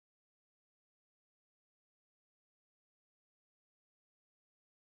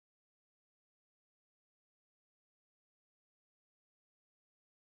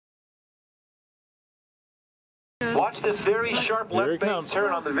Watch this very sharp left bank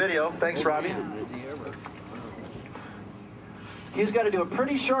turn on the video. Thanks, Robbie. He's got to do a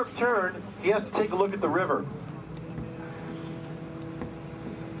pretty sharp turn. He has to take a look at the river.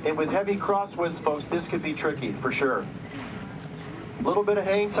 And with heavy crosswinds, folks, this could be tricky for sure. A little bit of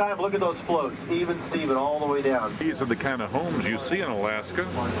hang time. Look at those floats, even Steven, all the way down. These are the kind of homes you see in Alaska.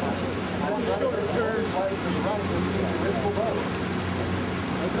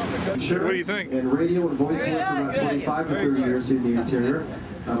 What do you think? And radio and voice work for about 25 to 30 years here in the interior.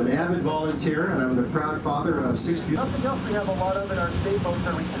 I'm an avid volunteer, and I'm the proud father of 6 people. Something else we have a lot of in our state boats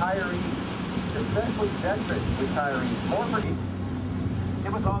are retirees, especially veteran retirees. More for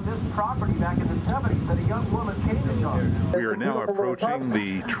It was on this property back in the 70s that a young woman came to join. We are now approaching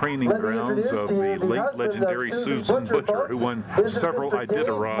the training grounds of the late legendary Susan Butcher, who won several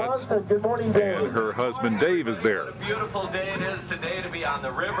Iditarods, and her husband Dave is there. What a beautiful day it is today to be on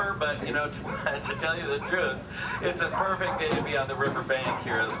the river, but you know, to tell you the truth, it's a perfect day to be on the river bank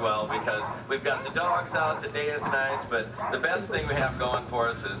here as well, because we've got the dogs out, the day is nice, but the best thing we have going for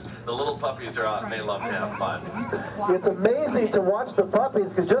us is the little puppies are out and they love to have fun. It's amazing to watch the puppies,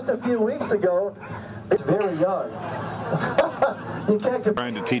 because just a few weeks ago, it's very young. You can't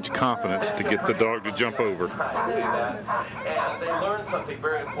trying to teach confidence to get the dog to jump over. I see that. And they learn something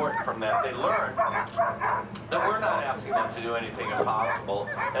very important from that. They learn that we're not asking them to do anything impossible,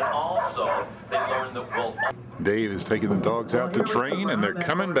 and also they learn that we'll... Dave is taking the dogs out to train, and they're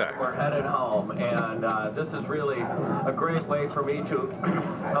coming back. We're headed home, and this is really a great way for me to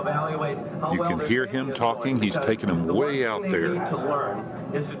evaluate how You can hear him talking. He's taking them way out there.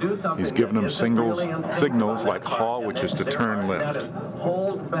 He's giving them signals like haw, which is to turn left.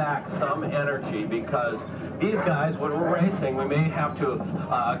 Hold back some energy, because these guys, when we're racing, we may have to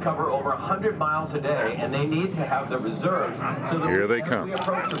cover over 100 miles a day, and they need to have the reserves. So that here they as come. we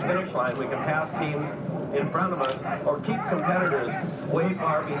approach the finish line, we can pass teams in front of us or keep competitors way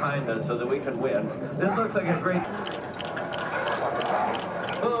far behind us so that we can win. This looks like a great...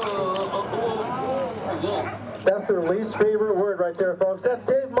 That's their least favorite word right there, folks. That's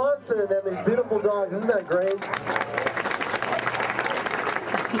David Monson and these beautiful dogs. Isn't that great?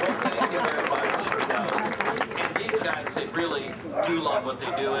 Well, thank you very much. And these guys, they really do love what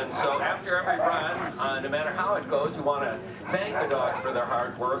they do. And so after every run, no matter how it goes, you want to thank the dogs for their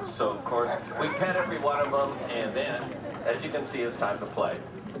hard work. So, of course, we pet every one of them. And then, as you can see, it's time to play.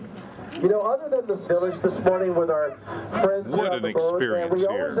 You know, other than the village this morning with our friends what on the an boat, experience and we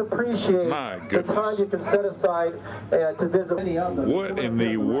always here. appreciate the time you can set aside to visit. What in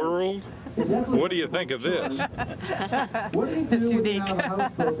the world? What do you think of this? What do you do when you have a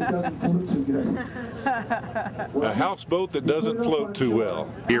houseboat that doesn't float too good? A houseboat that doesn't float too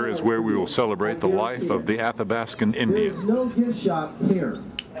well. Here is where we will celebrate the life of the Athabascan Indians. There's no gift shop here,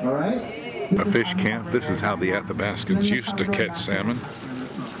 all right? A fish camp. This is how the Athabascans used to catch salmon.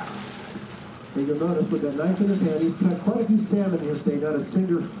 And you'll notice with that knife in his hand, he's cut quite a few salmon in his day. Not a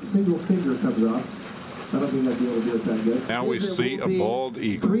single finger comes off. I don't think I'd be able to do it that good. Now we see a bald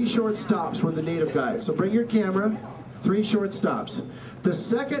eagle. 3 short stops with the native guide. So bring your camera, 3 short stops. The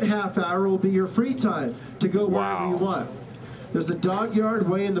second half hour will be your free time to go wherever you want. There's a dog yard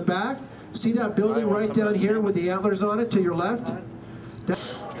way in the back. See that building right down here with the antlers on it to your left?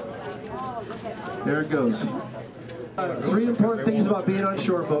 There it goes. 3 important things about being on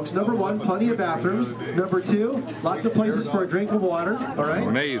shore, folks. Number 1, plenty of bathrooms. Number 2, lots of places for a drink of water. All right?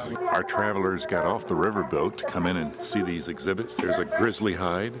 Amazing. Our travelers got off the riverboat to come in and see these exhibits. There's a grizzly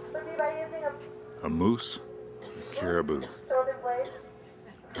hide, a moose, a caribou.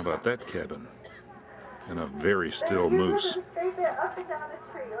 How about that cabin? And a very still moose.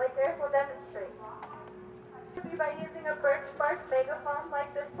 By using a birch bark megaphone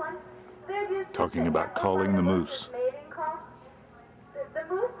like this one. Talking about calling the moose. The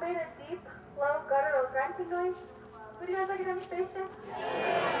moose made a deep, low, guttural grunting noise. Would you guys like a demonstration?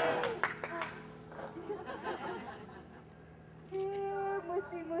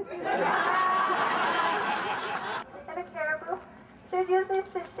 Moosey, moosey. And a caribou should use it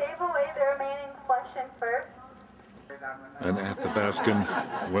to shave away the remaining flesh and fur. An Athabascan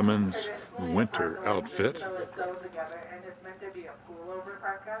women's winter outfit.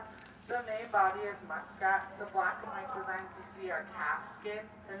 The main body is muskrat. The black and white designs you see are calf skin.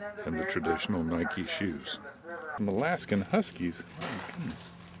 And the traditional Nike shoes. Some Alaskan Huskies. Oh,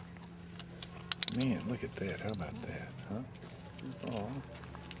 goodness. Man, look at that. How about that, huh? Oh.